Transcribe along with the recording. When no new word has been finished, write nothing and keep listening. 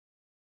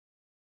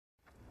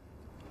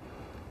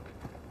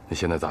那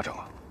现在咋整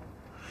啊？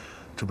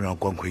这不让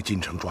关奎进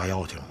城抓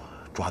药去了吗？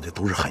抓的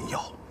都是狠药。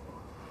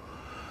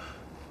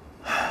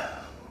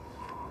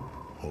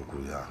我估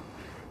计啊，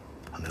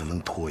他那能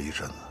拖一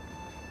阵子。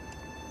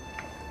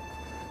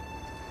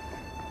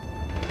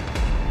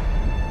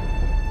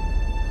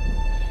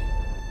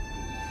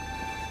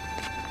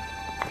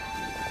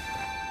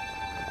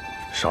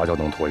啥叫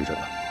能拖一阵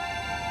子？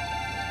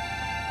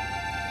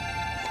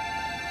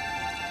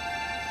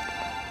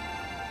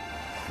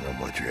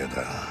我觉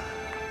得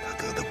他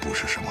得的不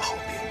是什么好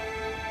病。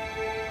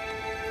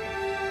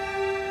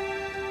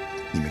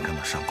你没看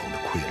他伤口的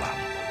溃烂了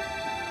吗？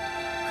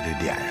他这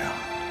脸上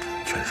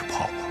全是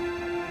泡泡。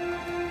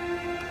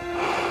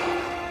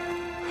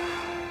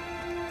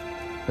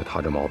那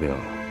他这毛病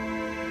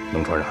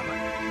能传染吗？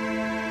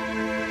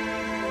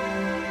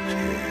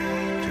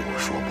这我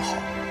说不好。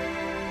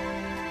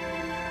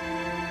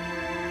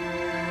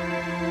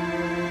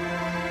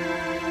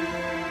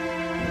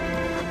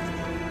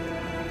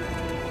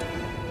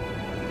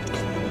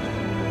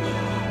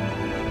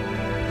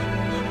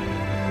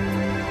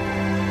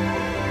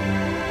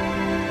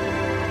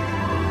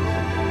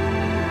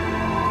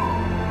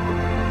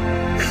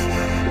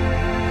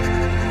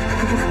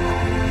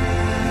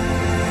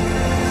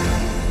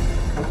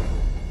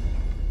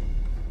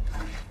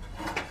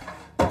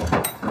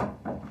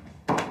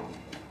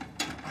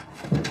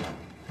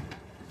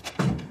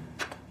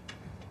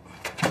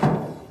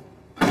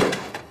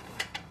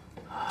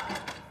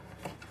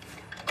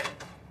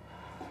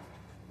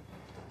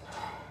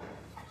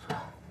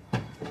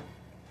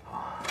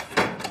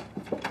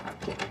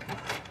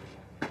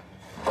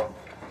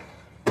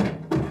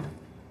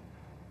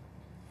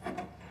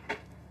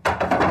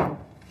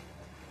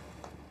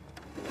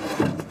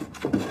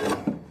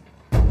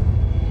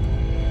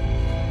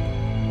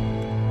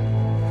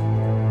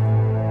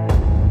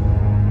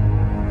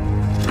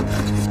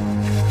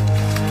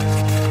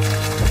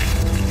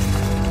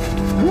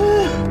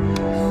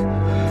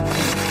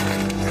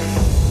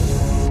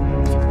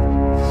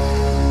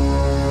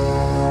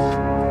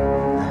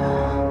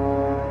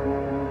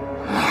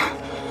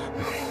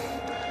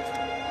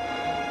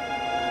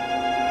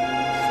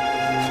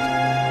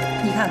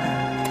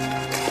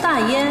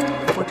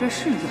这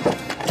是有，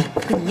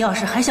可你要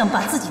是还想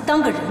把自己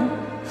当个人，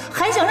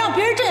还想让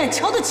别人这样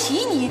瞧得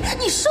起你，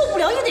你受不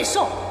了也得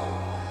受。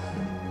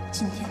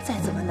今天再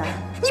怎么难，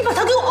你把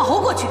它给我熬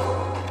过去，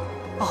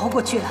熬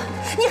过去了，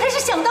你还是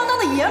响当当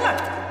的爷们儿；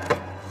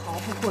熬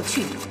不过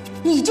去，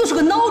你就是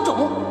个孬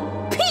种，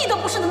屁都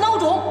不是的孬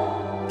种。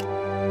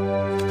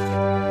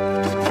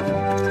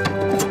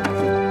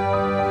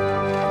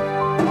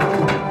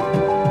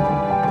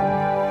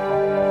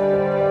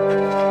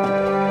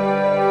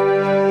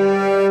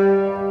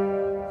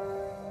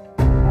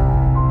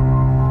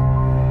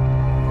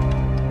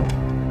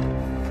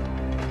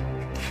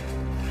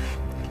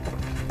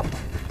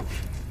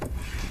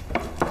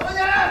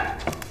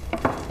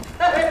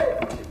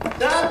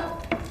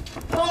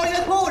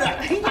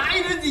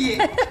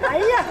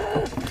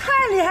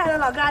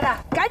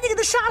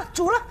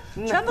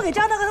全部给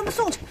张大哥他们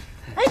送去。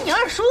哎，你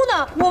二叔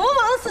呢？我们忙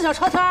得四小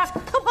朝天，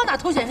他跑哪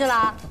偷闲去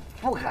了？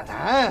不可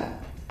能，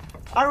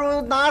二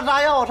叔拿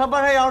炸药上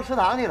半山腰吃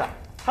糖去了。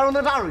他说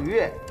能炸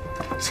鱼。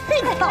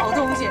这个老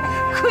东西，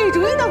鬼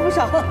主意倒不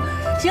少。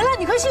行了，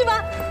你快去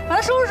吧，把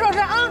它收拾收拾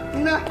啊。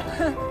嗯呐。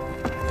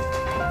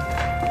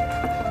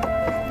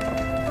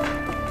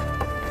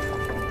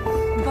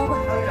你包过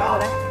来，我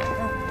来。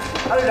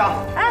韩队长。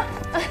哎，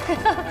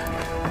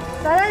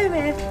咋样，玉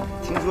敏？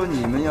听说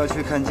你们要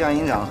去看江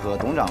营长和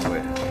董掌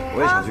柜，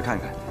我也想去看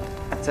看，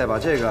再把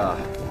这个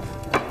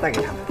带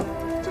给他们。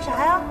这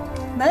啥呀？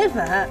奶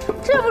粉，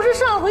这不是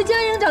上回江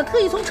营长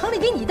特意从城里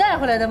给你带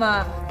回来的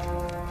吗？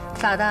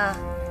咋的？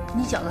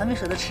你饺子还没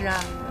舍得吃啊？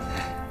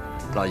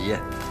老姨，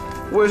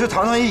我也是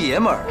堂堂一爷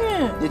们儿，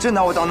你真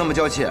拿我当那么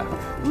娇气？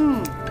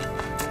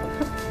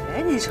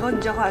哎，你瞅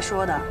你这话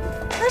说的，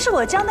那是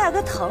我江大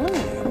哥疼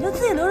你，你就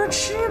自己留着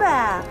吃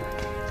呗。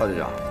赵队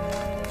长。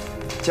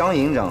江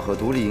营长和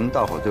独立营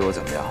大伙对我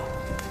怎么样，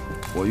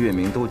我岳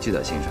明都记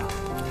在心上。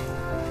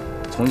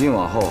从今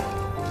往后，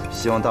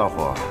希望大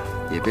伙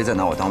也别再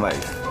拿我当外人。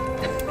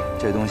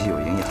这东西有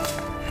营养，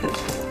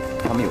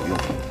他们有用。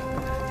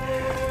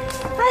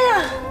哎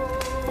呀，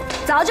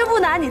早就不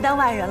拿你当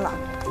外人了，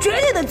绝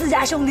对的自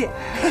家兄弟。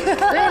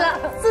对了，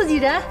自己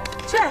人，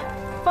去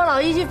帮老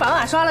姨去把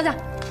碗刷了去。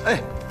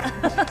哎。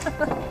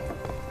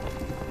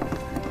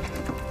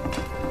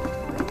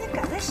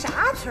啥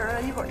群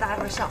啊？一会儿大一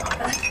会儿小。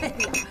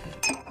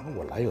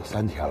我来有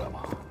3天了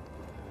吧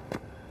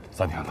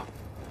？3天了，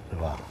是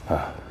吧？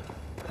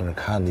但是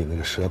看你那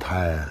个舌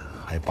苔，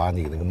还把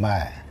你那个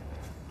脉，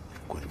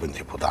估计问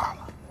题不大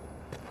了。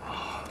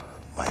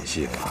慢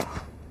性啊。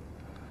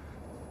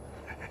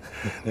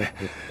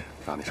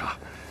那啥，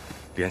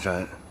连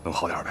山能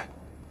好点呗？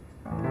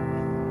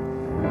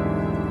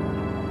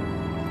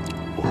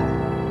不好，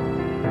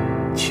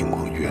情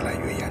况越来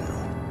越严重。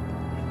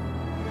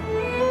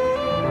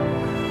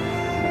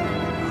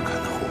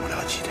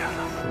几天了？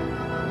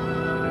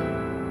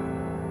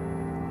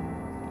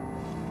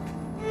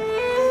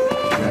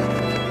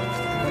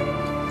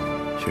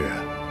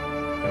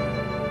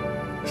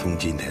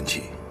今天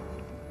起，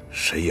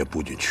谁也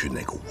不许去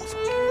那个屋子。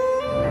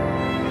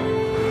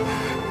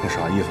那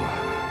啥意思？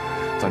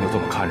咱就这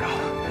么看着，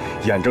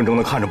眼睁睁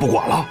的看着不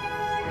管了？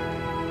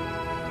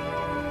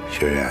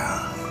学员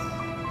啊，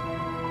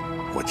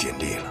我尽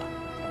力了。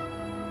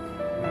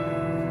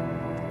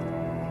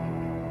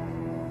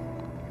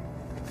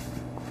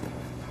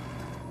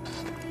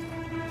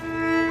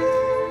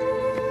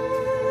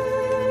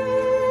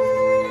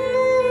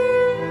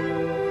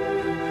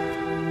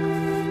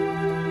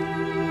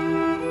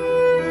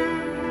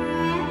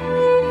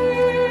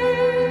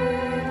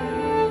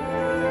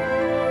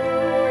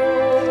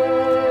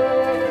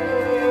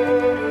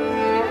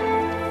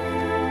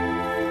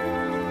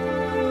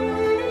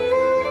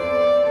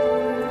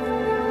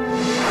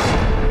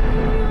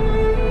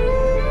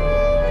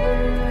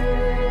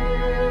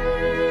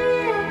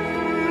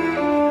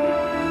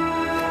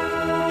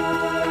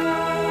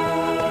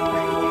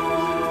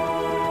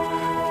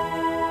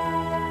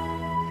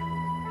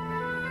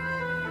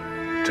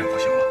真不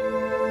行了。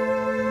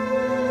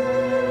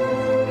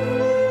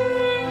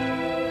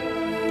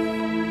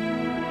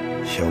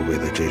小鬼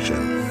的这针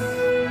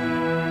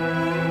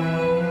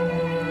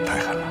太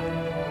狠了。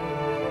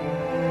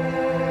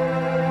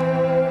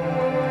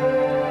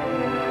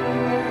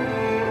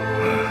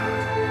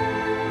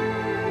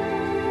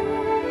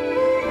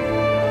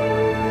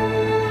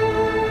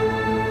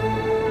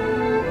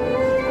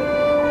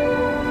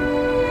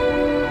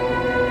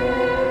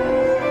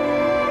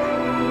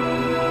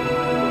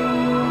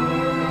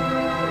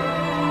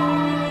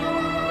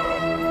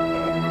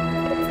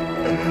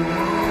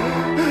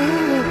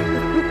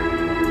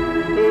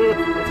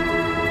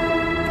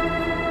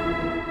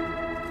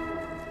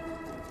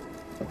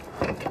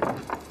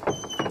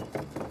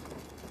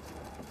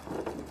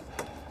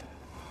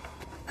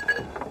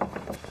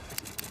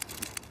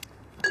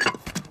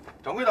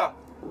掌柜的，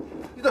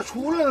你咋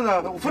出来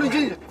了呢？我扶你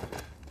进去。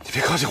你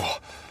别客气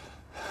我，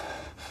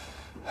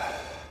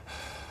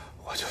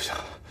我就想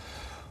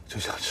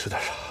吃点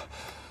啥。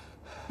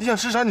你想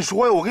吃啥？你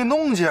说呀，我给你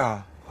弄去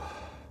啊。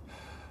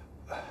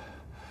大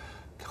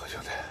哥兄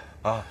弟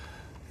啊，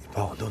你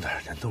帮我弄点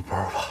粘豆包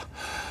吧。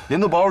粘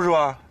豆包是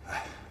吧？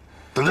哎，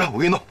等着，我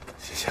给你弄。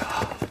谢谢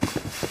啊。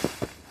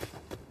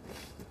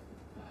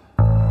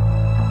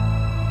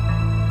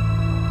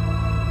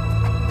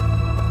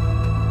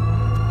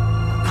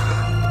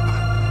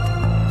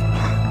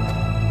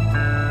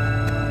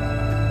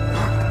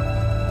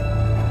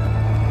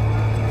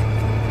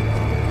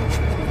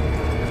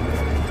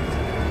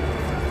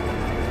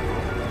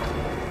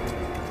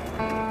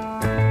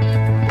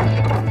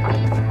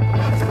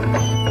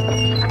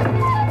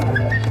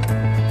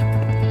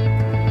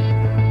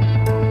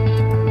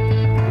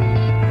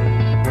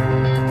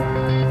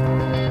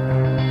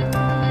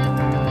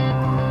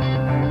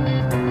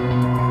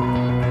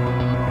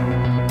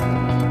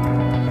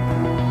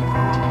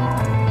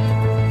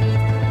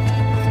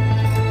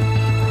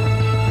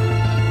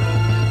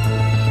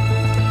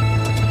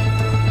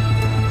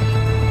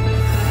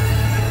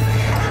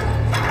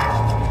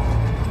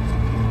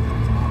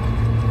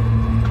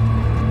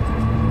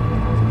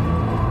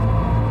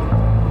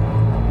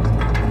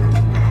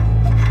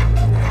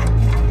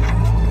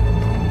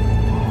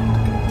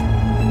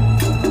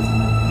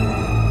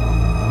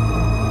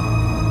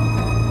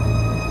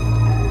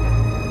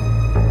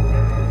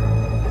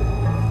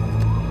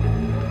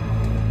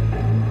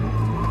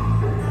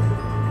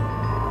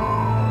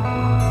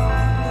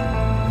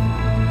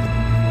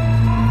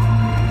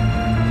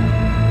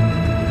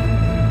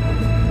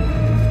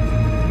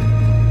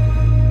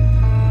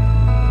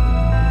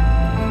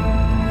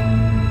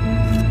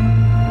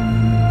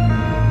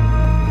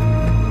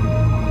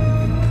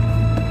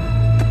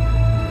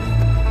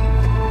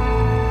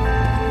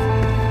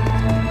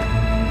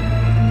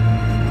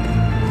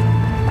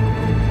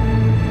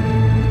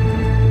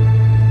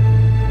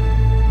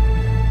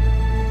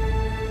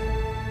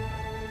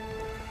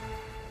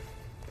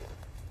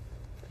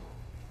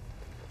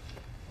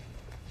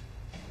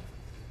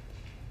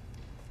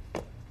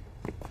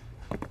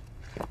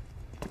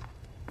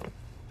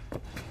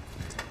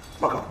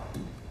报告。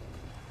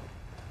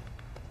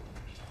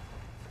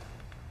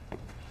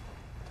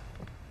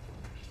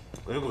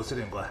鬼谷司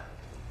令官，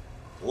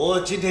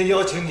我今天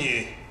邀请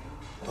你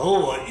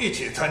同我一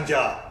起参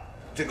加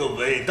这个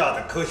伟大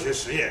的科学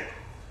实验，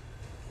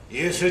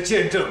也是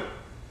见证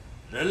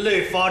人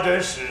类发展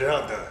史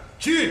上的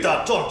巨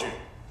大壮举。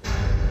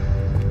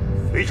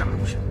非常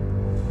荣幸。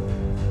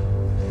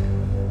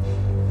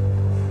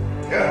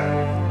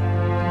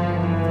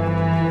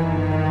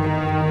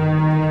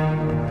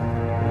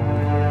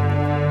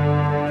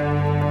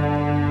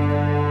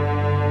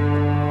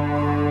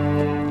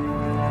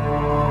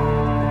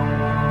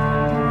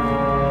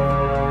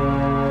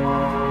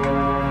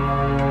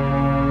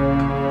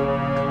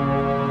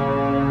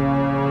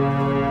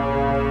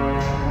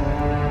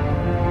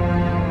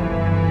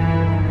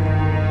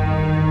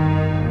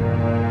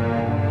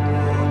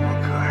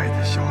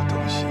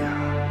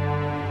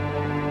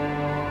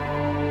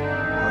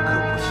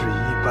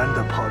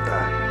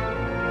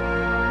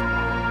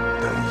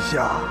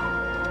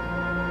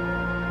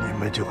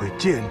们就会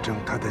见证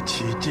他的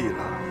奇迹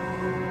了。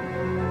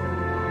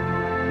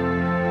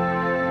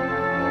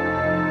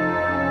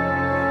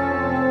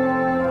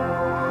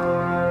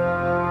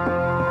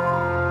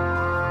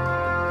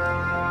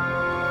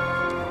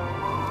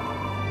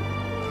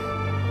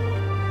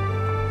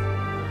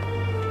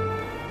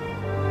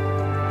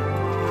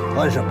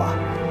穿上吧，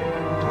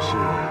这是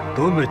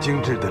多么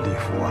精致的礼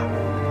服啊！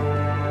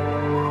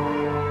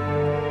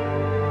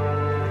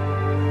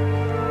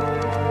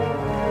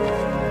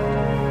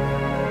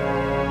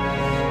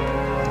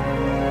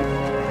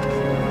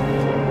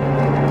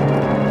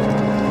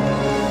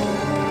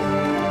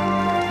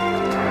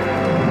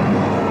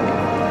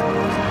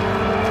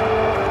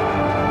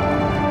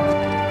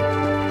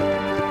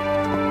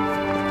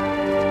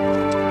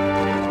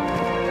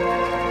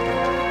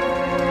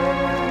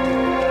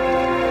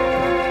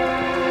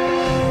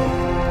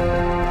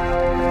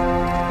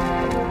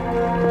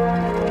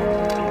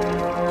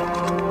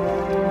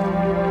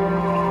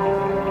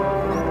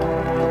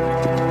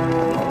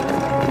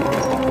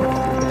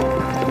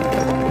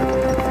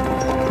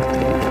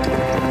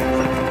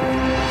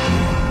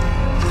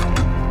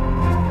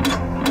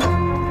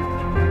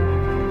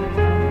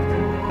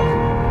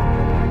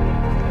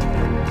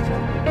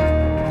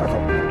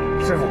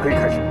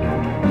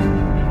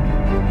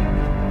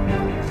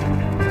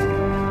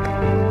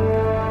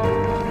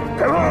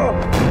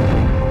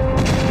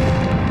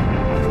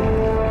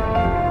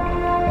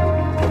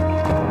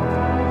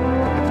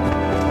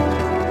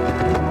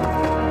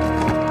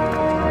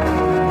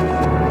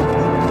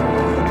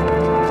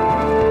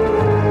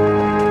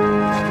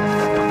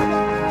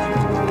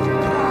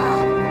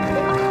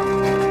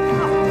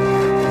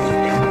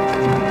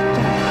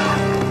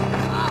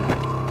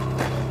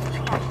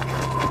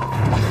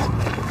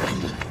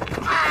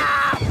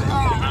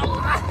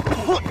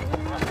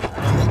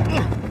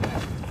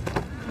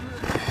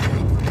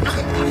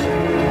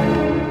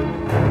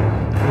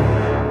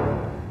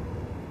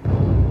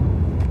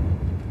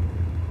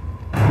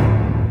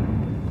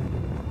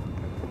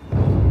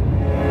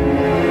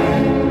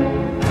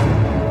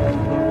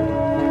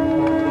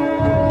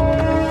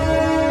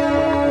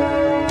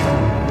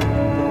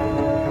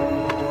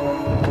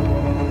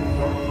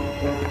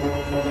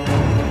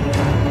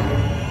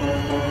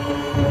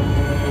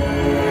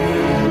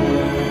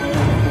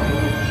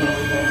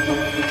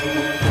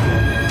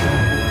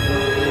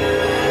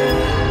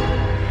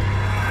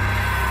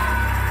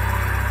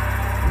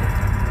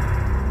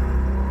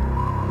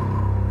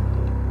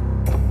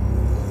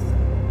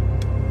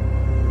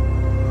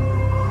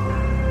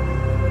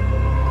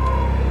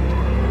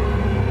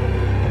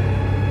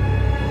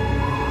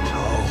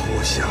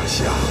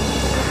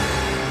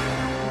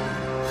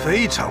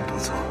非常不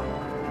错，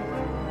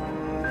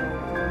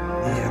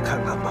你也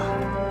看看吧，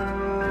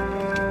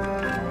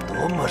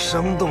多么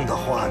生动的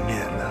画面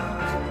呢！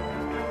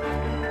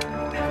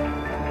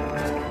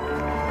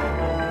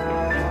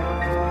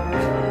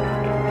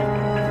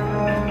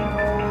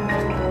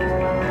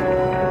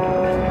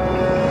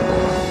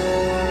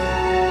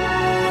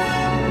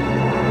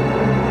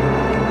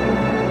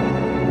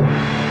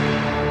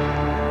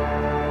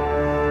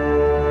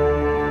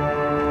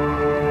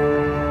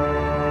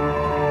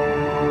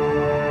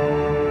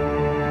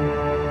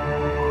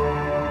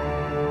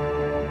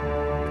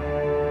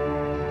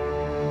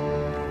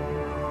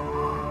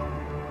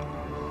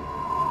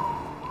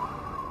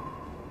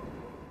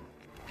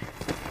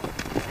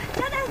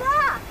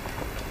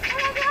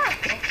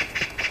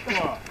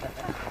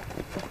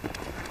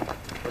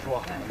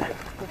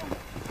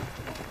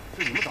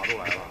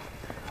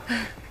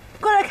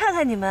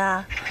你们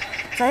啊，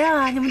咋样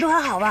啊？你们都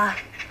还好吧？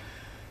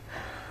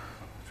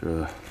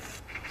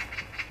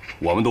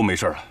我们都没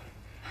事了。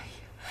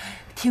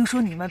听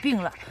说你们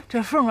病了，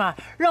这凤啊，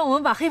让我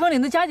们把黑风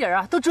岭的家底儿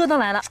啊都折腾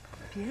来了。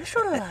别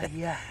说了，老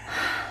爷。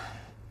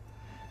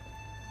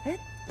哎，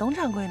董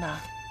掌柜呢？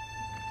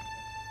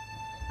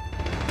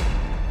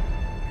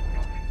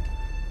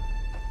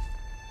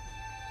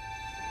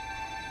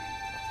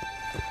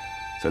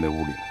在那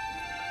屋里呢。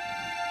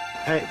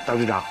哎，当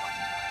局长。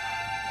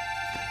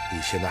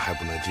你现在还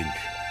不能进去，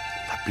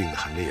他病得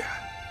很厉害。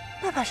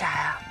那怕啥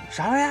呀？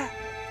啥玩意儿？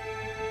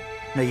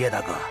那叶大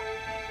哥，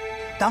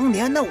当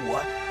年那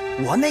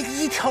我那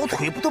一条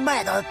腿不都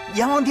迈到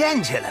阎王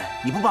殿去了？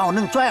你不把我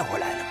弄拽回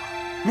来了吗？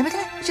你们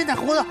看，现在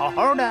活得好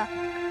好的。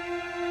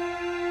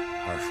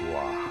二叔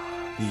啊，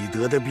你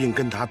得的病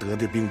跟他得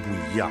的病不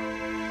一样，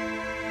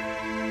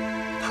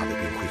他的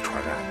病会传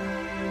染的。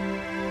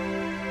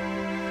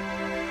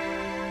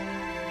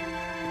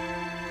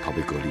他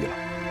被隔离了。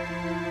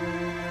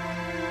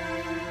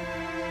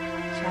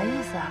啥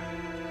意思啊？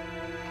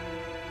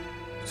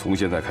从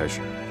现在开始，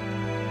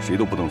谁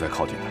都不能再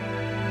靠近他。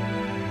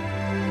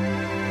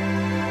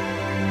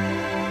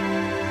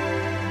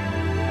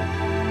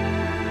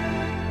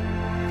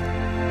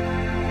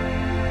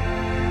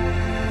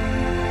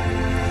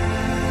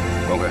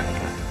关奎，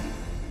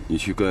你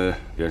去跟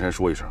连山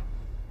说一声，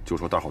就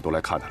说大伙都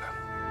来看他来了。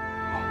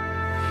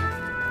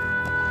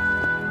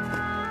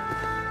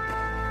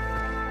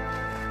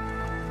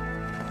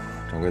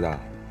掌柜的，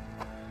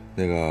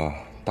那个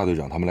大队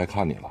长他们来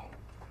看你了。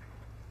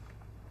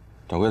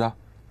掌柜的，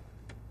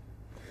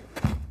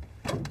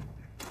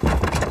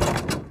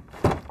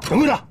掌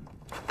柜的，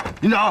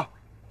营长，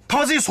他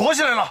把自己锁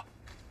起来了。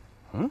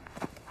嗯，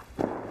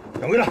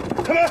掌柜的，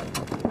开门。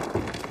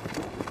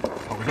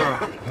咋回事啊？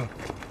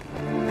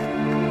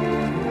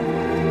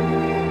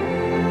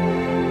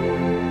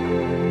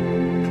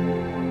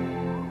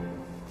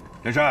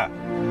连山。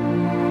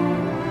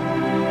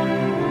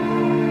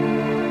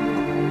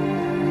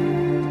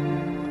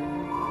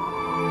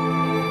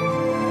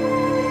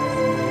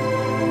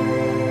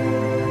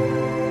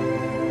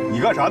 你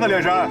干啥呢，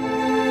连山？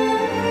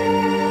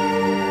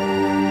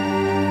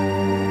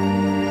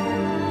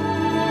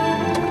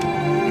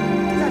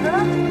咋的了？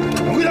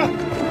掌柜的，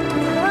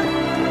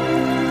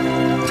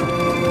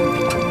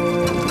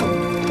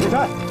连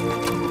山，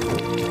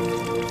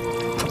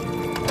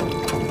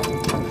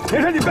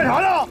连山，你干啥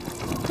呢？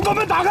你把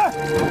门打开！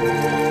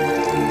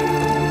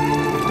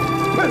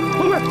快，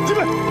进门！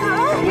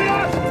委员，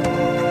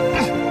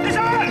连山，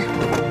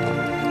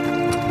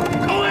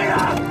委员，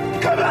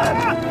开门！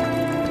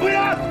 委员，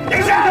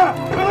连山，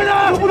委员，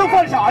你不能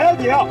犯傻呀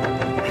你！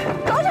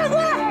高长官，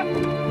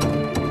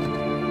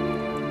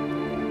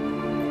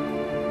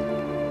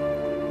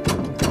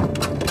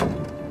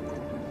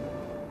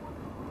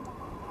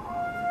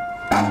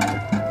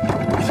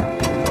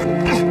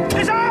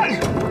连山，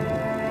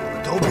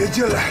都别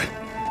进来，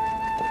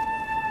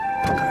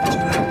赶紧进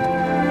来！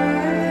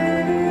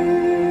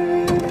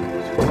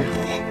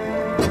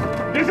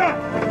连山，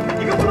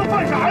你可不能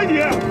犯傻呀你！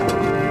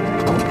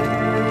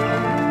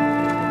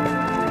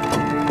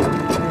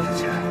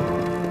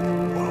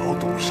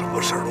 什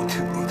么事儿都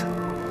听你的，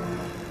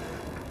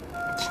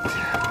今天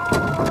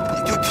你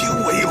就听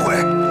我一回。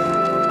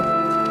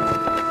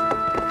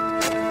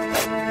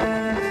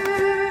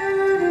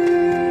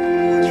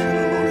我去了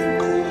老岭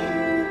沟，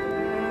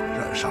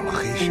染上了黑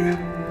血。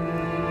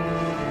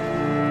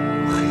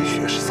黑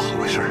血是咋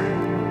回事？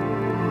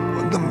我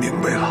弄明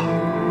白了，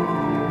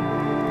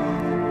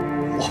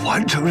我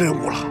完成任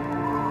务了，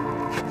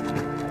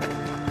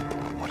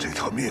我这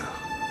条命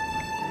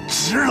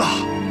值了。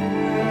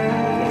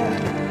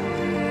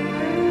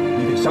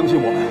 你得相信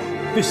我们，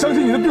得相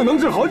信你的病能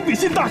治好，你得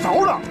信大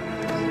勺的。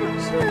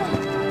是啊。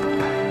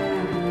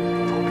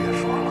都别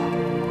说了，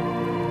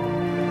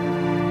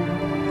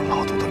我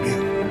老董的命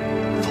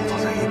走到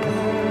这一步，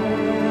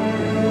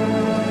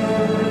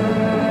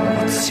我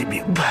自己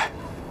明白。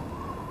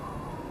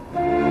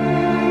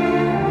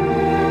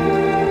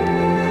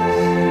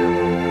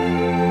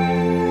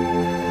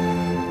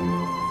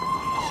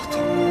老董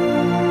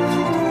做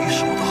了一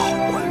手的好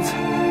棺材。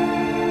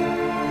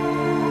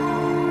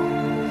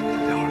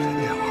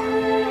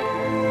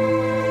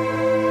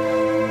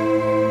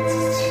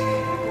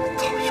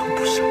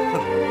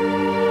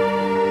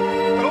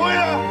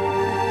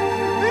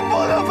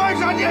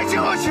 年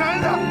轻有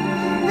钱的，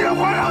你得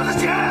还老子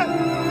钱！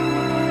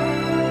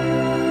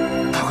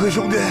大辉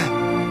兄弟，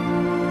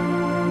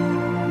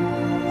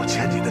我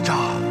欠你的账，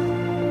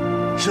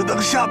只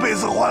能下辈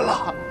子还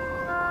了。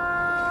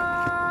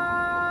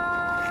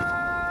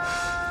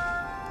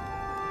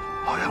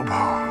老杨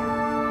炮，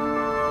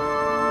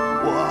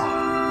我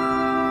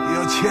也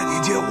要欠你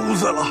间屋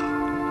子了。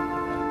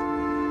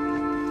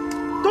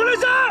董连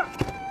山，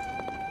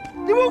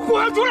你给我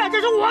滚出来！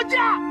这是我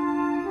家，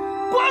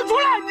滚出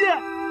来你！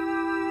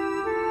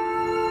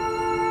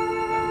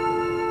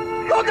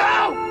 老董，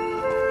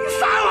你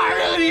啥玩意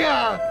儿你？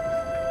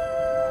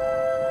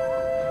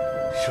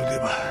兄弟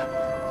们，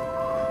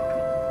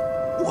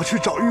我去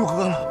找玉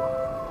哥了。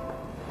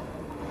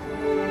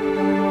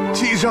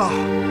记上，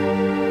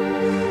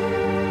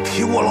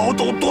替我老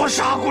董多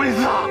杀鬼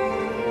子。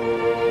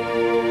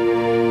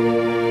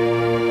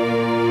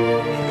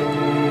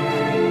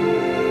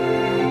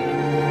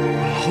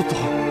老董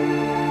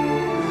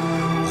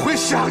会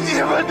想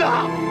你们的。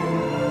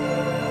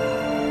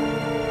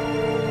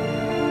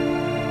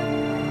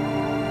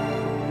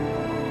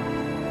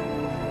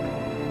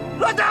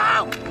 老董，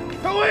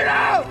陈会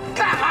长，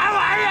干啥玩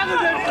意儿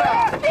啊？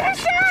这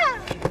是！连山，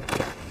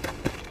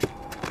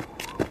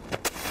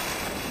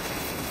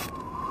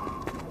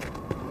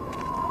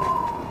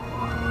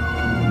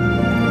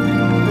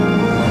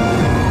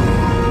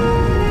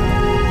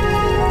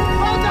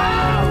老董，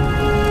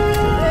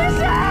连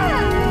山，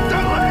陈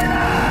会长，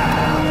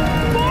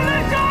董连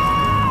山，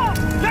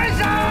连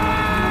山，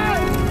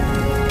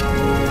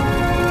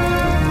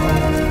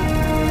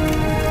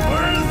儿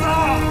子。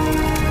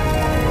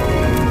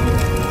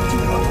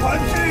 团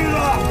聚了！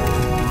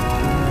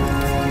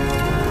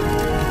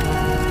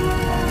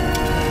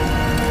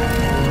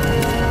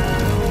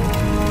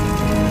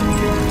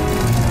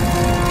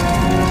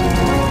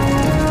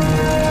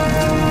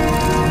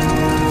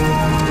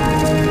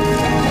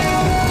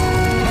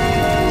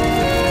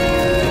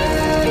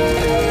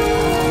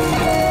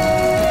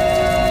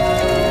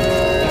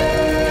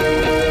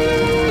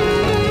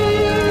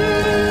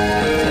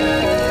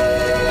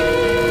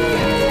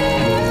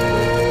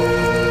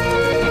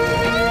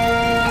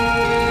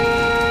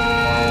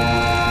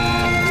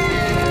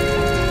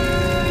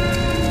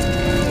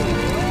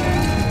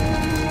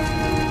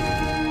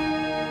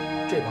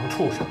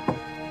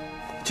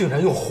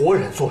用活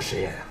人做实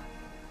验啊？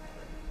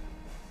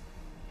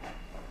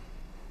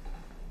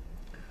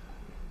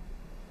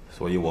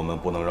所以我们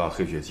不能让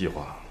黑血计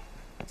划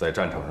在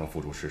战场上付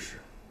诸实施，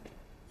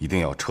一定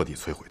要彻底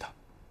摧毁它。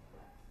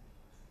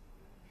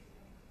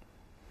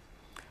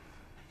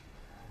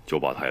久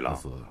保太郎，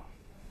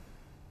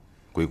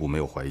鬼谷没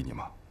有怀疑你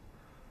吗？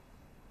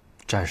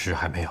暂时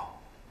还没有。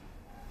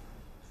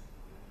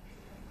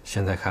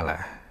现在看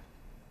来，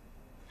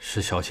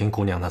是小琴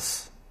姑娘的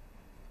死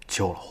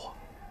救了我。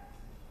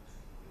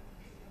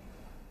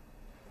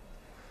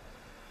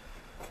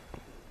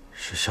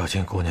是小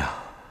琴姑娘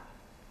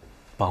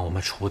帮我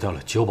们除掉了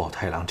久保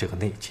太郎这个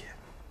内奸。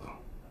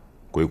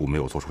鬼谷没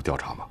有做出调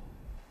查吗？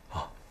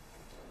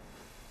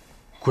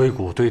鬼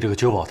谷对这个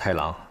久保太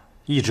郎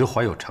一直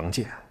怀有成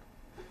见，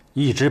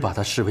一直把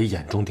他视为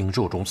眼中钉、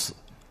肉中刺。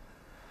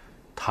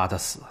他的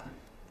死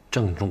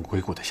正中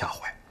鬼谷的下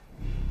怀。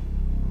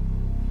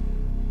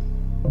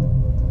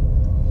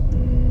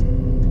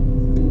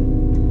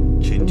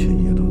今天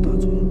野岛大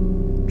佐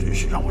真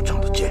是让我长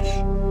了见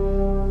识，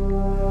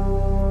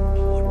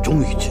我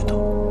终于知道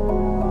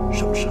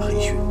什么是黑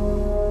血。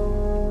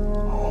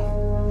哦，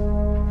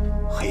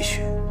黑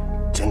血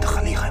真的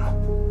很厉害吗？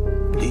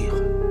厉害，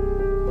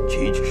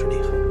岂止是厉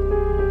害，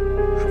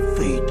是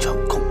非常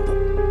恐怖。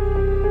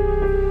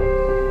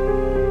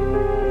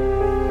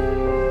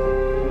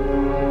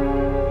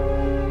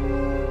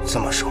这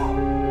么说，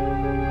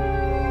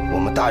我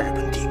们大日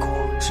本帝国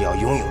只要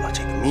拥有了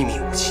这个秘密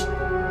武器，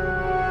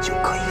就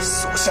可以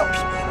所向披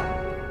靡了。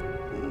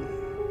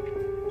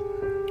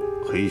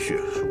黑血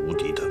是无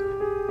敌的，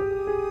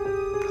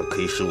它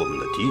可以使我们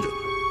的敌人，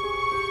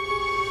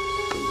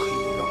更可以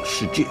让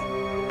世界都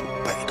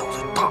拜倒在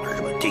大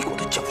日本帝国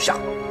的脚下。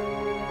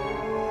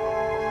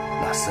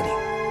那司令，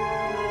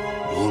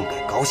你应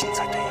该高兴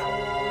才对呀。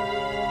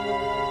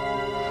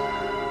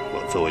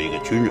我作为一个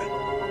军人，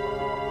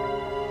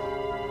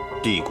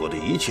帝国的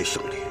一切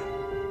胜利，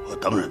我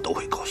当然都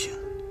会高兴。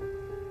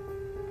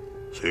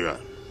虽然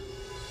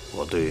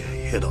我对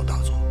野岛大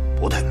佐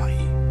不太满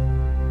意，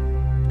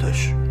但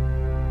是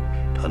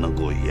他能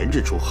够研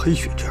制出黑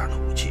血这样的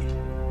武器，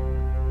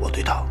我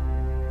对他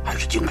还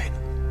是敬佩的。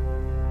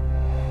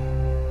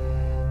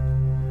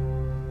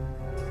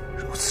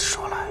如此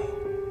说来，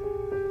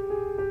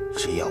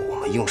只要我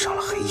们用上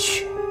了黑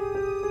血，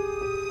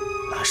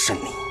那胜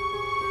利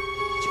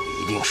就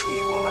一定属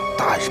于我们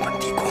大日本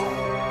帝国。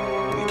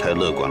你太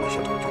乐观了，小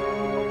岛君。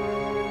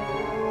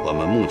我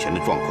们目前的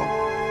状况，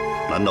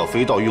难道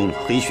非到用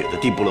黑血的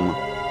地步了吗？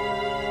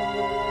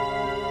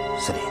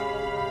司令，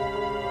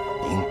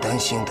您担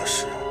心的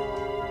是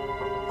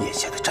眼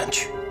下的战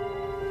局。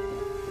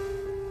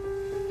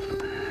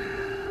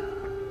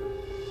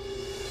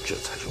这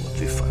才是我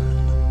最烦人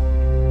的。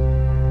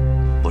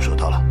不说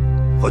他了，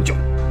喝酒。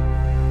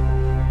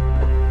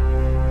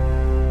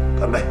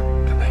干杯！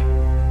干杯！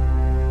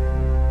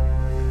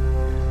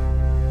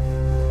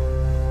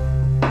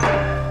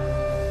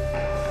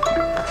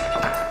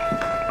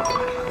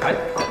来。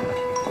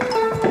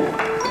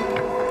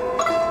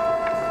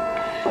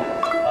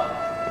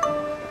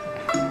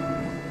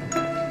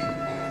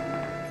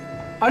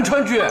安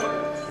川君，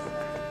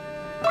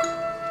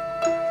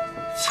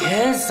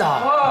先生，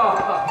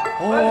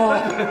我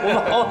们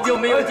好久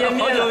没有见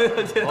面了，好久没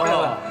有见面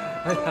了。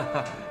哎呀，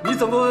你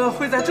怎么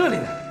会在这里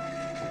呢？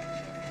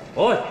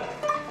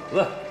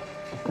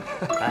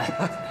哎，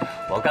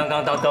我刚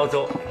刚到潮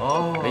州，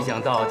没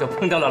想到就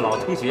碰到了老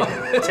同学，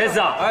先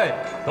生，哎，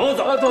跟我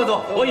走，走，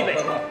喝一杯。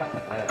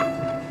哎呀，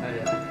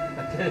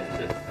真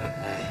是，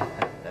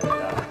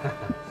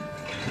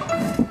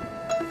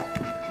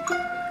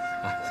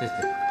谢谢。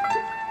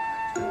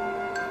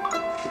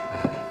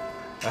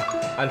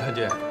安川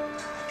君，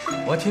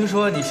我听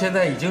说你现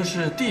在已经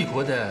是帝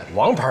国的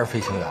王牌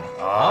飞行员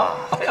了啊！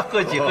哎呀，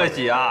贺喜贺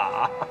喜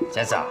啊！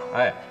先生，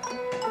哎，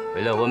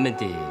为了我们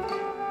的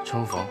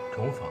重逢，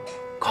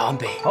干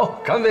杯！好，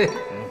干杯！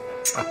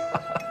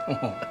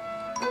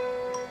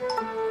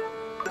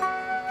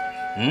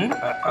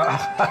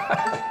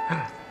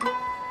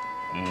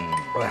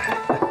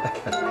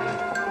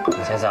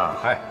先生，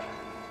哎，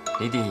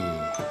你的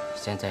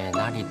现在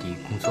哪里的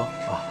工作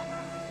啊？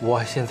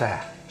我现在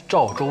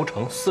赵州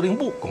城司令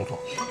部工作。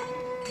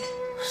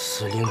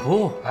司令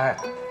部？哎，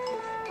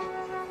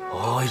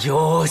哦，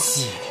有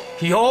戏，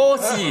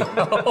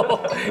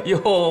以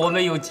后我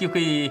们有机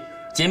会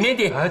见面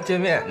的啊，见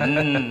面。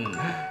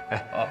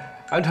哎，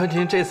安川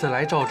君这次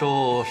来赵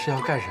州是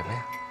要干什么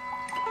呀？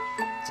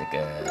这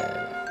个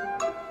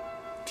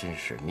真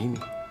是秘密。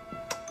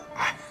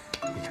哎，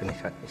你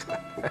看，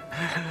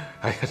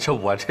哎呀，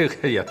我这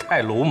个也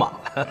太鲁莽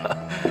了。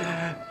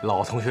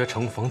老同学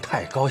重逢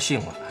太高兴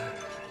了，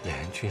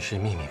连军事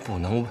秘密不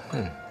能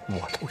问，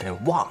我都给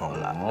忘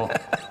了。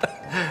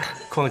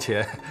况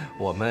且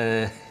我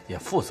们也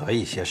负责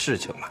一些事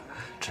情了，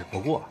只不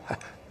过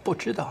不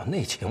知道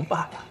内情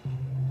罢了。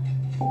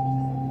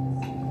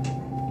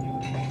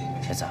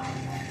先生，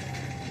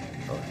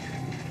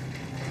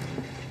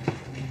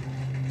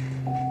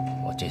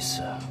我这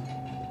次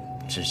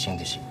执行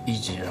的是一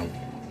级任务，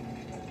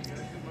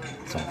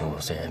总部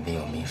虽然没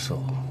有明说，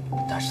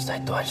但是在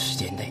短时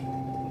间内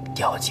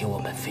调集我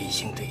们飞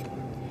行队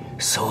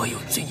所有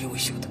最优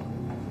秀的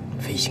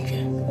飞行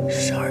员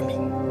12名，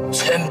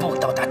全部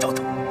到达州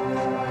头。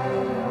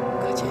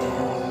可见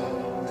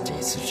这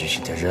次执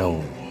行的任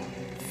务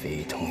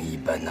非同一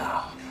般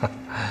呐！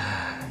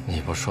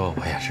你不说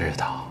我也知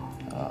道，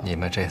你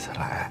们这次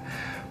来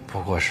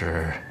不过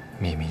是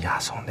秘密押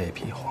送那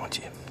批黄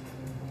金。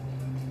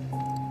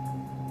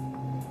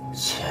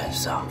钱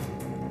桑，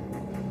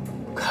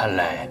看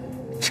来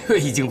这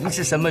已经不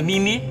是什么秘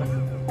密。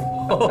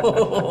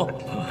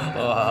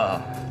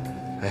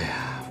哎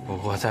呀，不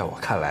过在我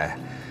看来，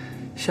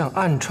像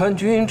岸川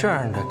君这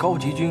样的高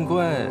级军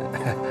官，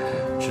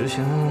执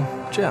行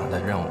这样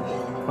的任务，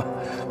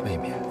未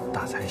免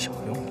大材小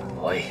用了。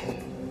喂，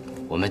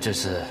我们这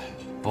次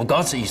不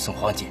光是运送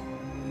黄金，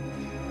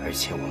而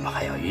且我们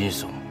还要运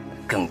送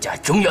更加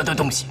重要的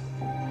东西。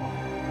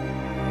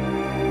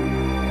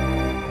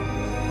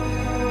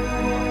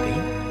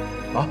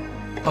啊，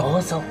都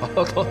走，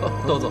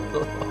都走。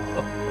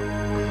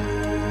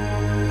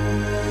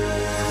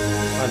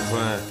岸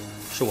川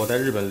是我在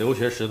日本留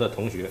学时的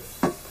同学，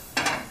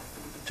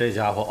这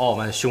家伙傲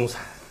慢凶残，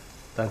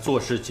但做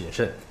事谨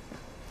慎。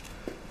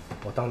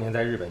我当年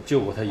在日本救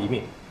过他一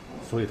命，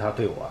所以他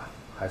对我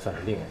还算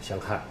是另眼相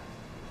看。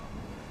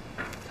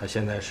他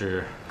现在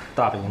是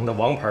大本营的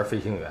王牌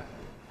飞行员，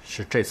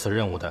是这次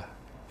任务的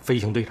飞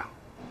行队长。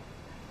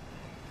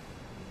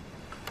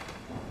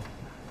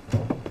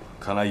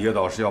看来野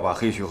岛是要把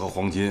黑雪和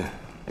黄金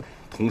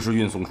同时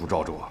运送出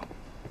赵州啊。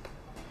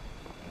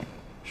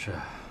是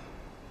啊，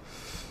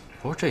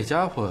不过这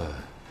家伙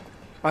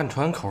岸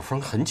川口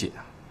风很紧啊，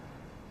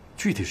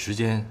具体时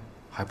间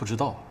还不知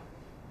道。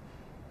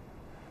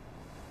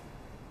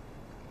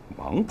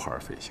王牌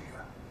飞行员。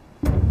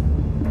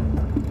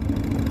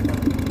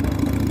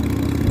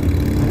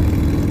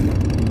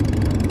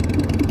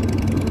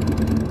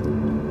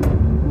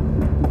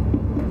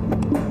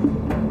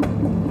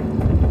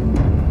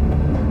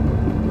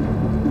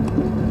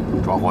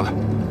抓活的。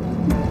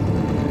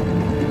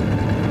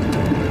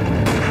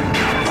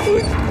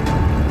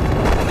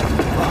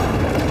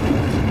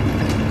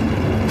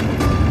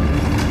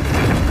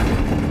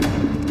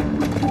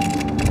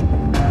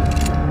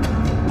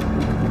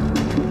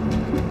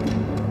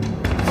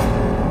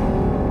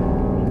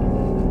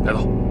带走。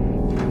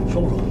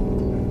说不说？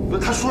不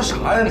是他说啥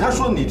呀？他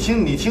说你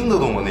听得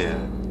懂吗你？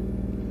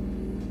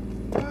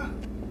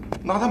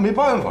拿他没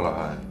办法了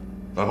还。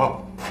老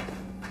炮，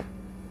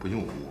不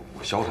行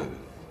我削他一顿。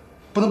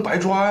不能白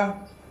抓呀！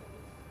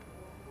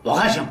我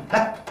看行，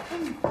来，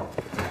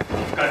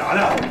干啥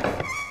呢？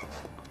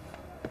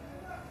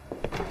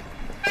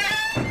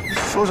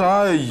说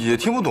啥也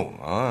听不懂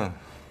啊！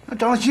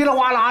整稀里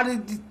哗啦的，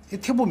也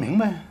听不明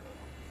白。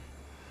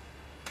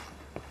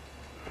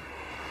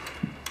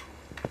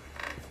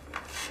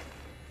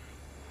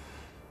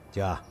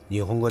じゃあ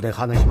日本語で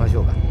話しまし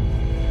ょうか。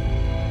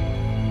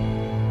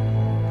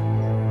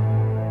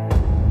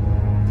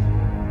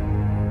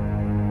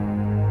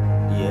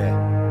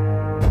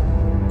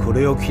こ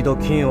れを機と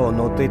金を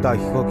乗っていた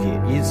飛行機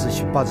いつ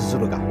出発す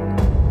るか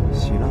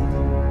知らん。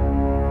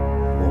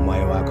お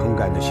前は今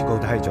回の飛行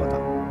隊長だ。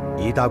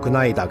言いたく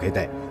ないだけ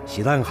で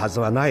知らんはず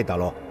はないだ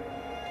ろ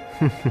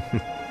う。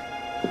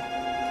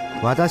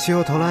私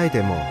を捕らえ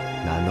ても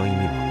何の意味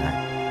もない。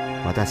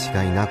私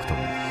がいなくとも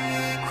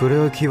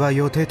黒行は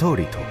予定通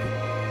り飛ぶ。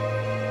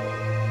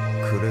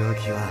黒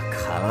行は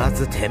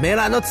必ずてめえ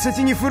らの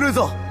土に降る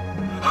ぞ。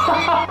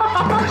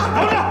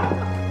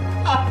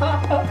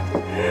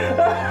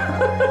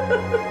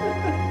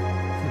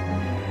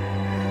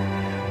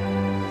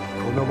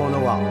このも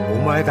のはお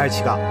前た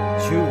ちが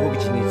中国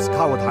人に使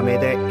うため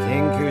で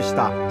研究し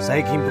た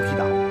最近武器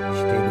だ。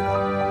知っているか？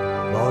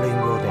ローリン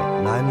グで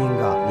何人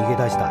が逃げ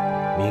出した。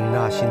みん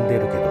な死んで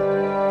るけど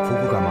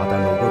服がまだ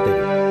残って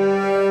る。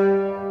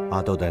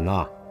後で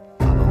な、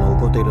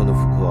残ってるの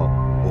服を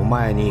お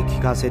前に聞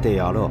かせて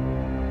やろう。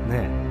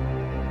ね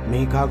え、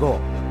3日後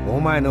お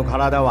前の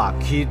体は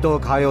きっと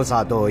痒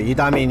さと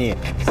痛みに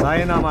さ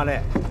えなま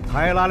れ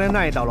耐えられ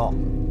ないだろう。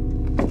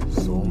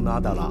そん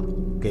なだら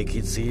撃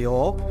墜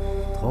を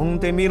飛ん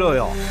でみろ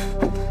よ。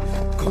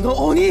この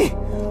鬼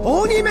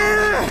め！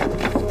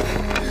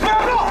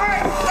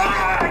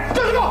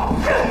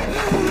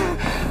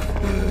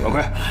老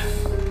快！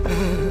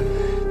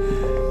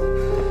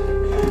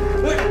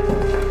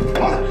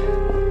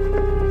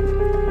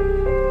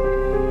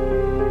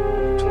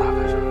这哪干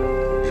啥？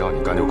让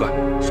你干就干，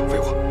少废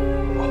话。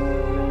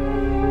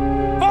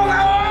放开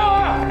我！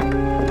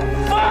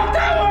放开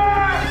我！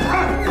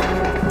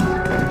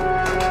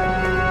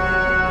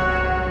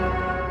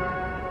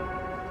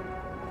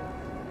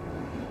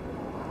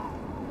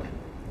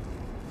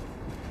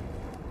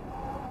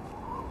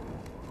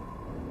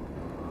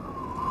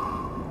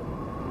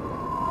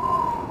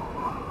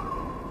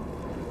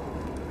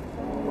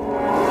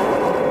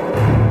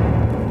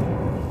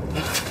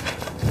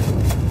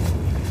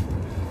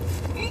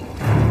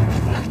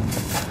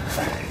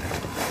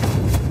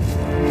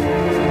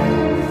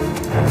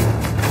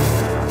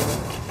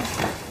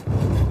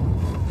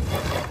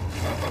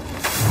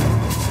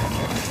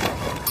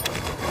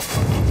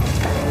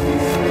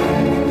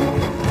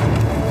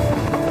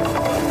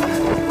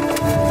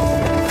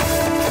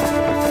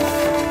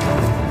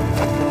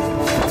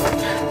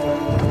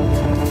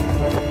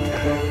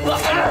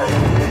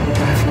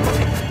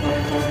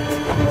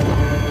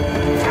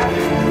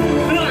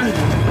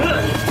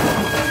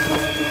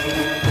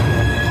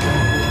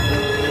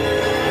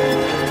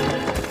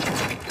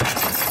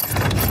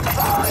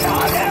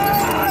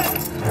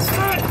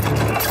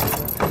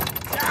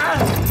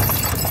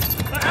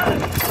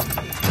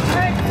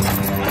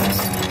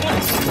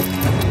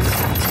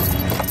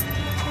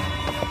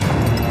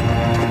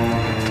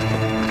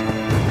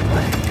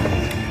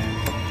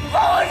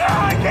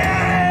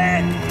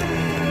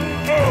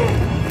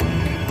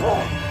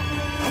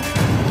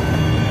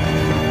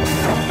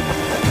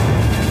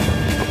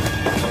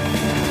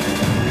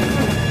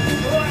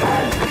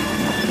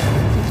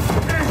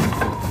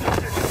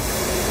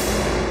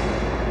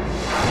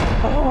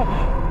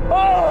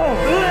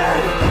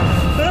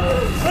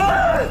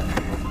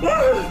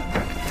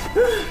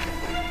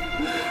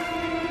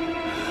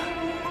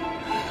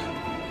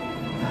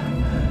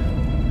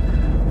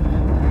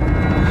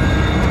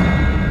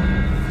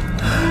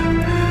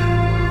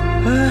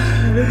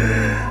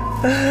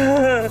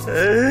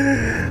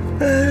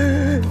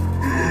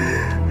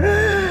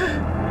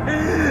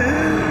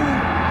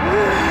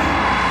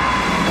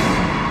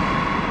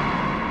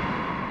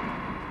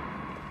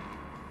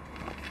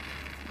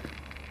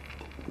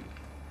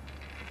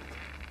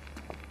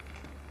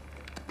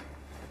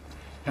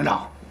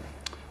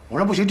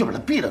不行就把他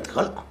毙了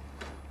得了。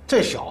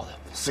这小子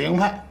死硬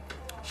派，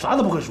啥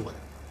都不会说的。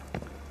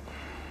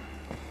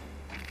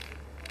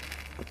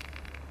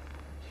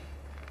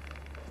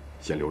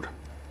先留着。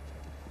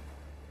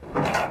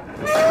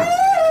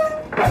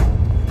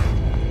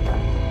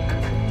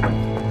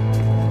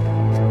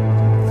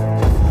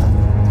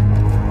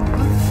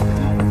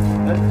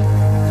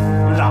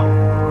营长，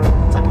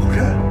咋回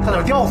事？他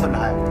咋吊死了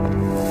还？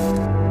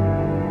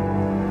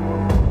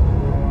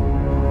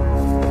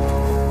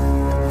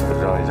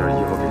让那件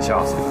衣服给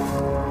吓死了，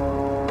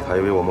还以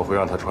为我们会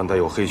让他穿带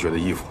有黑血的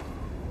衣服。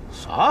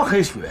啥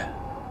黑血？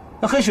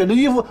那黑血的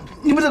衣服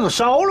你不这都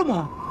烧了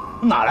吗？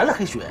哪来的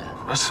黑血？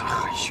不是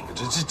黑血，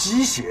这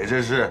鸡血，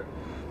这是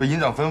被营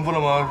长吩咐了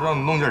吗？让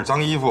你弄件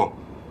脏衣服。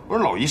我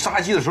说老姨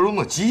杀鸡的时候用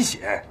的鸡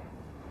血。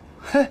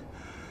嘿，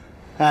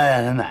哎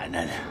呀，他奶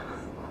奶的，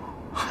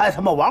还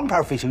他妈王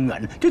牌飞行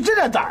员呢，就这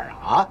点胆儿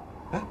啊！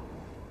哎，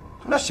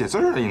那写字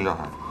儿呢，营长。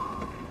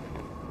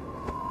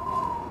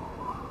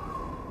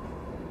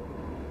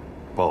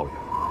抱怨。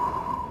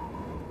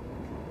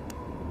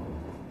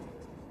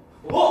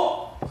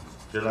哦，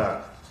进来。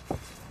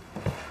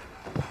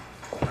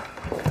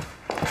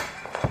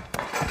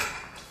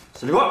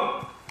司令官，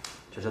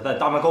这是在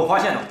大门口发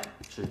现的，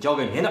是交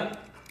给您的。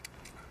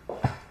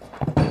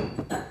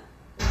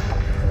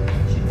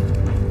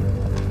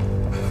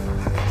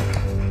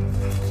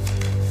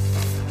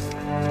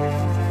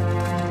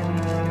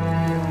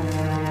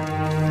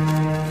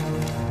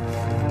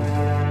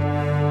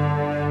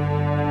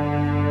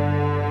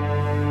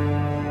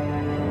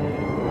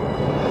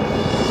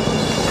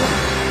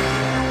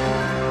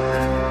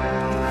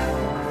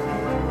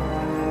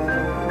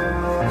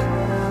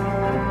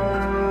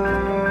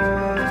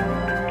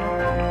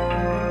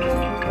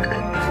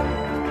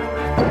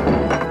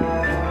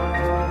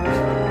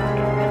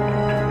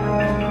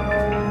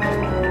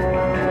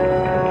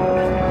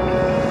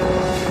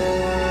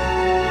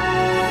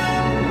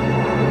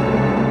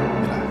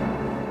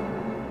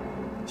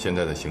现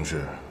在的形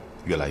势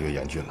越来越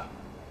严峻了，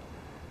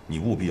你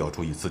务必要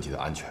注意自己的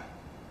安全，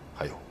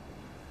还有，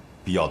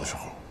必要的时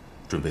候，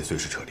准备随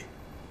时撤离。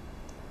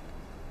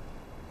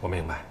我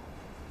明白。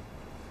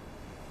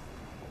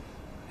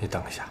你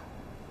等一下。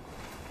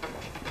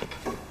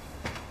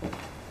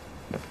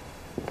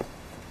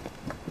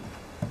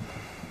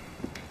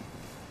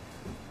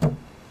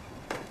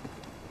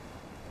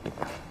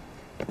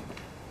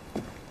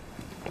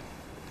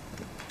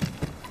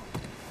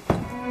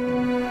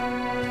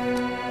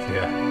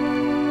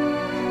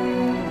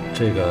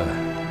这个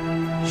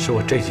是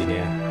我这几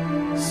年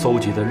搜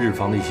集的日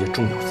方的一些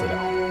重要资料，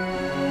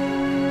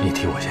你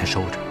替我先收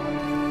着。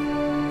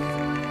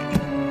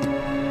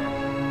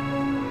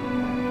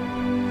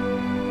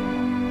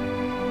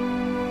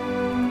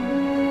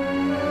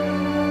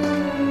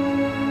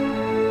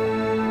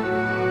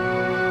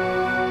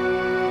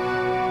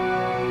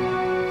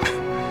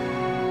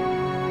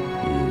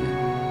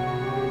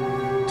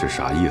你这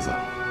啥意思？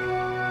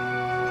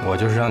我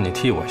就是让你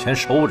替我先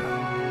收着。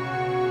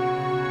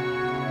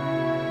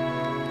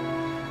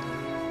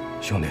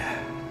兄弟，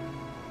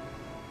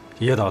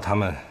野岛他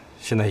们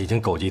现在已经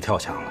狗急跳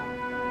墙了。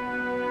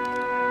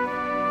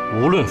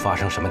无论发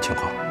生什么情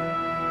况，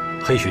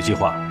黑血计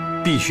划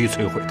必须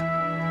摧毁它，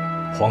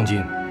黄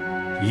金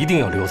一定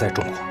要留在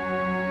中国。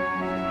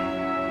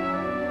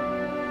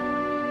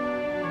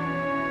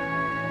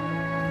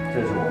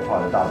这是我画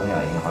的大东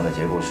亚银行的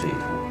结构示意图。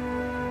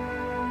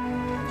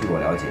据我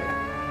了解，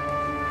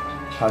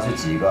它是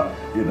几个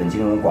日本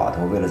金融寡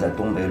头为了在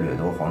东北掠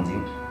夺黄金，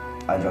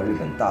按照日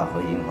本大和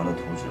银行的图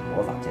纸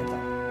模仿建造。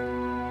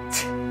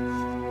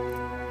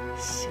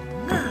行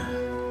啊，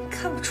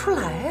看不出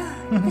来呀，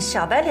你个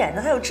小白脸子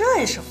还有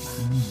这一手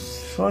呢。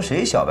说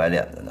谁小白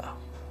脸子呢？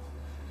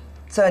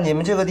在你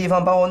们这个地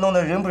方把我弄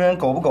得人不人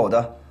狗不狗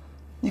的，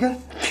你看。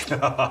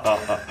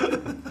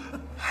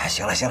哎，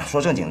行了行了，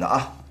说正经的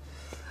啊。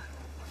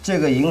这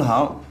个银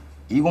行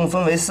一共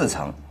分为4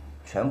层，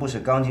全部是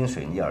钢筋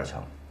水泥而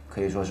成，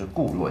可以说是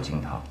固若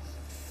金汤。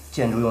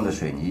建筑用的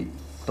水泥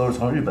都是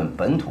从日本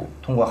本土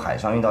通过海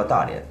上运到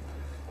大连，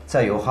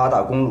再由哈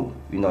大公路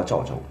运到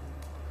赵州。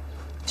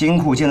金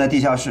库建在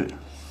地下室，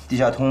地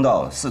下通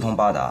道四通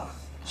八达，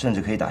甚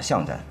至可以打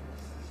巷战。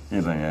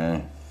日本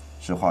人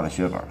是画了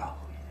血本了。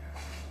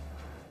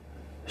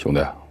兄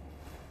弟，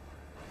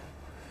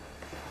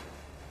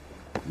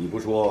你不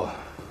说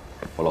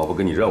我老婆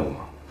给你任务吗？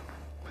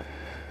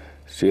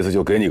这次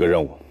就给你个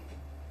任务。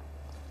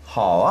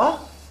好啊，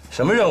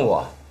什么任务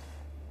啊？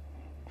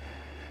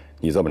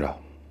你这么着，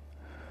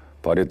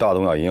把这大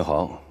东亚银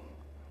行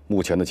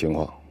目前的情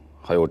况，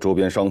还有周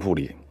边商铺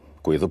里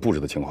鬼子布置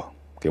的情况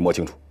给摸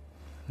清楚。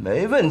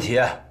没问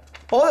题，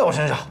包在我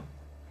身上。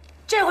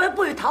这回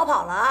不许逃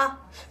跑了啊！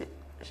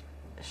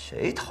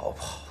谁逃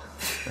跑？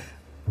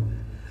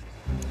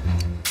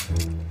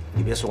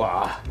你别说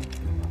啊，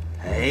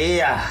哎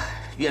呀，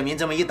岳民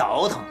这么一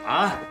倒腾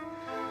啊，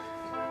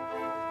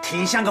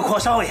挺像个阔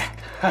少爷。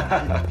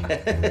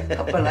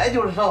他本来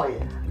就是少爷。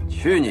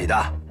去你的！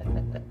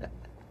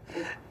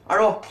二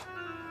叔，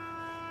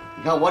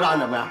你看我长得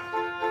怎么样？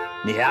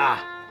你呀，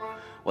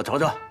我瞅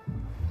瞅，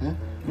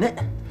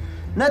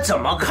那怎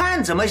么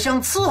看怎么像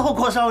伺候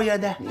阔少爷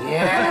的。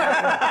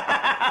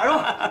二叔，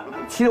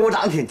其实我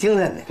长得挺精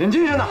神的，挺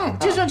精神的。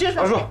精神。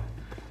二叔，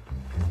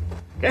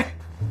给。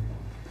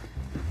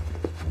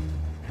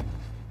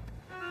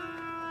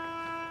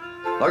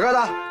老疙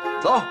瘩，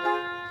走，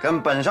跟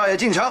本少爷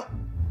进城。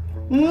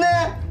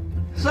那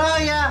少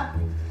爷，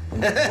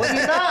我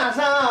的大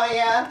少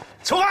爷，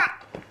出发。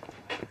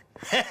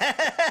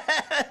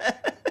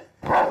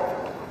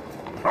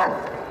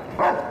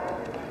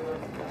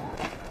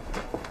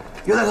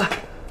尤大哥，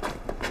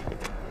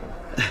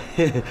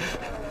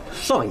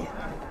少爷，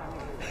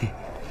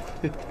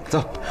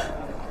走。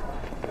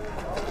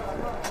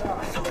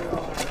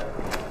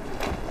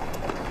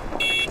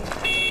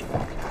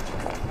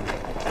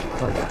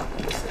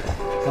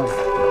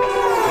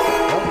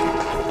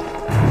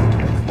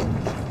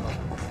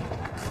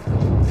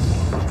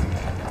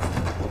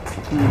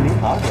你没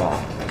爬是吧？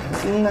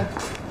呢。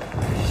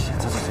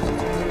走。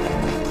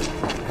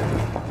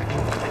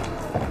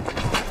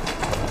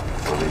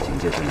我对警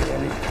戒这么严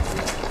厉，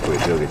鬼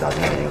只有给大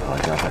中华银行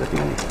加派的兵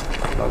力。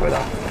老疙瘩，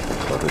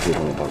到时候接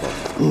通我报告。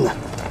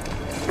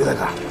尤大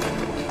哥，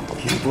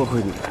今多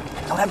亏你了，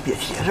咱俩别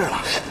提这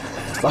了。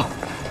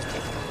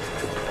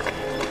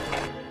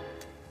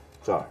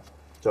走。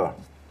这儿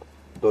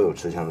都有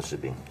持枪的士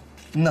兵。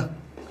那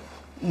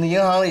银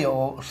行里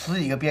有10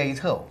几个便衣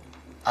特务，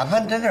俺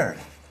看在这儿呢。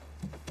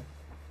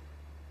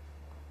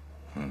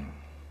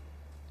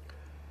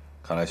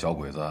看来小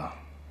鬼子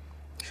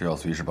是要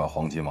随时把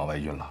黄金往外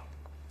运了。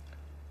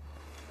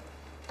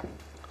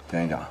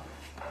江营长，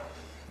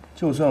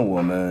就算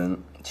我们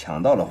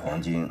抢到了黄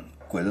金，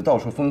鬼子到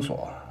处封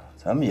锁，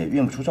咱们也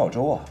运不出赵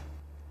州啊。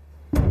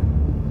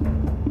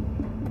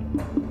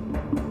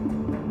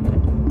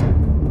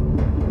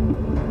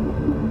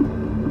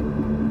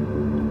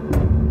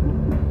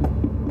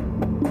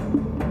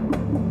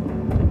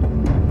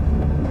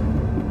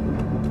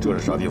这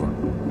是啥地方？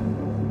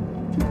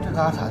这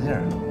嘎啥地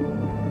儿？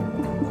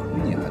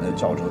你还在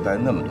赵州待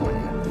那么多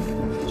年，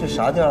这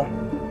啥地儿？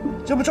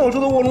这不赵州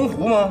的卧龙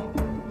湖吗？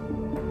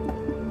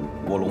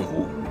卧龙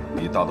湖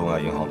离大东亚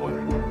银行多远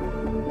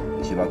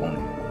？7、8公里。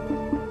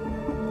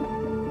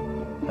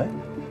哎，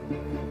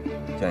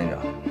江营长，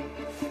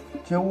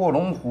这卧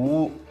龙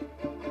湖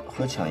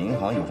和抢银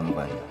行有什么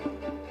关系啊？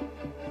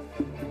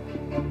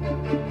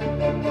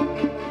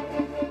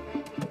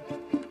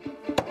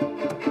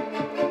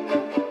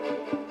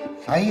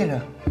啥意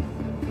思？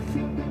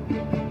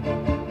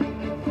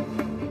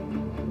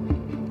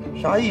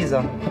啥意思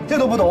啊？这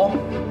都不懂？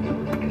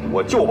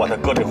我就把他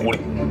搁这湖里。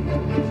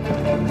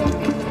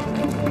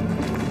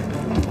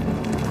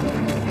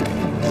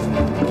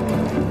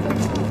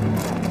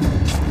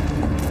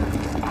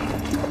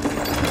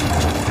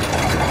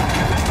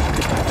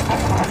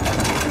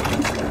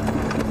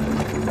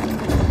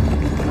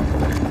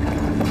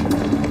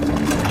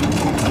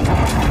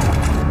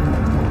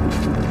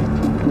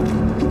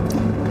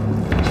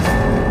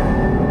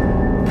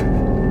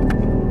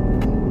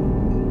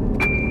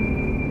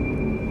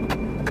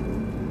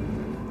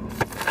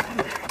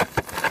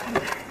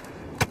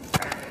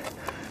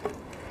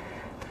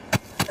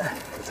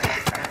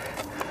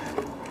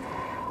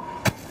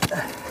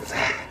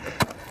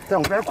再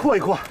往边扩一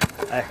扩。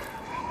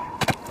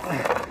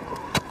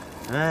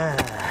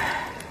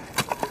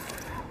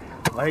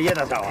我说叶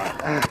大嫂啊，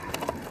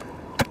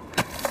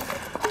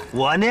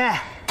我呢，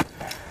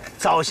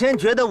早先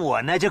觉得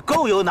我呢就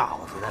够有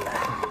脑子的了，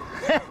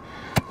哼，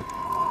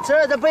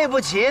这都背不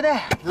齐呢，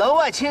楼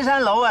外青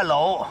山楼外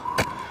楼，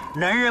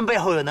能人背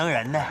后有能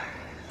人呢。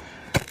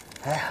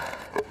哎呀，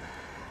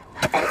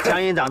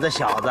江营长这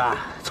小子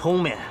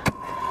聪明，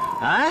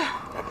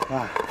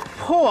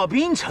破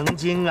冰成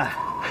金啊！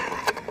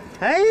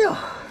哎呦，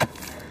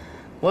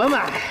我的妈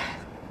呀！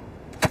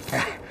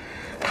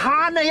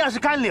他那要是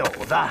干柳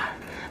子，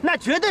那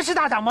绝对是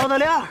大长毛的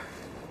料。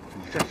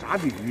你这啥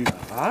比喻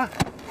啊？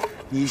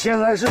你现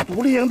在是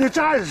独立营的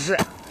战士，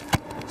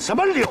什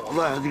么柳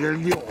子，这个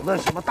柳子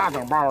什么大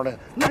整包的，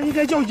那应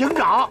该叫营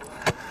长。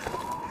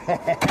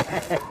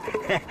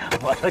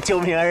我说救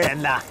命恩人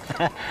呐，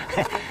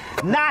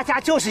那家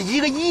就是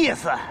一个意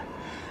思，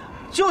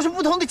就是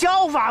不同的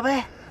叫法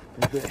呗。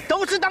对，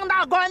都是当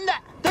大官的，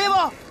对不？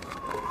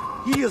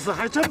意思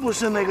还真不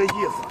是那个意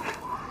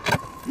思。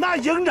那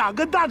营长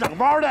跟大整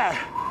包的，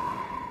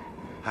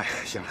哎，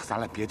行了，咱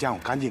俩别犟，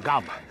赶紧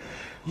干吧。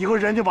一会儿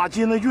人家把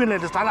金子运来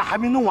了，咱俩还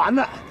没弄完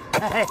呢。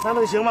那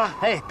能行吗？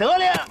哎，得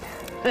令。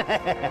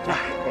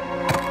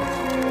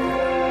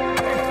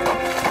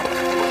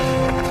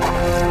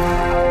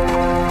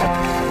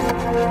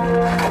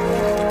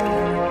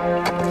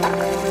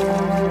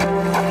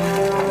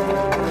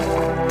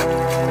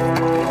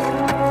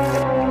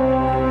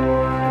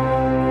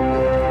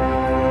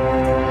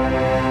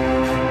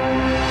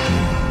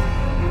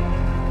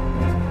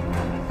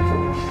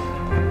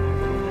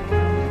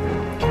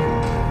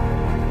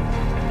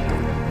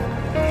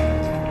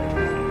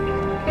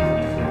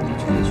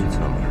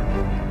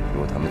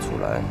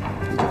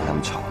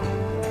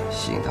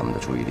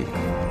注意力。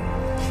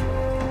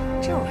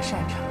这我擅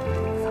长，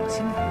放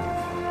心吧。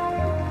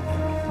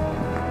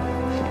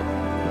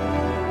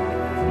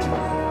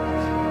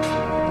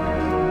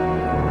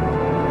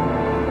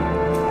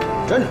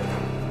站着！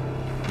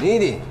你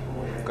的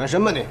干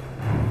什么呢？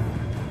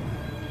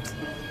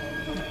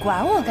你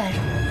管我干什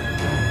么？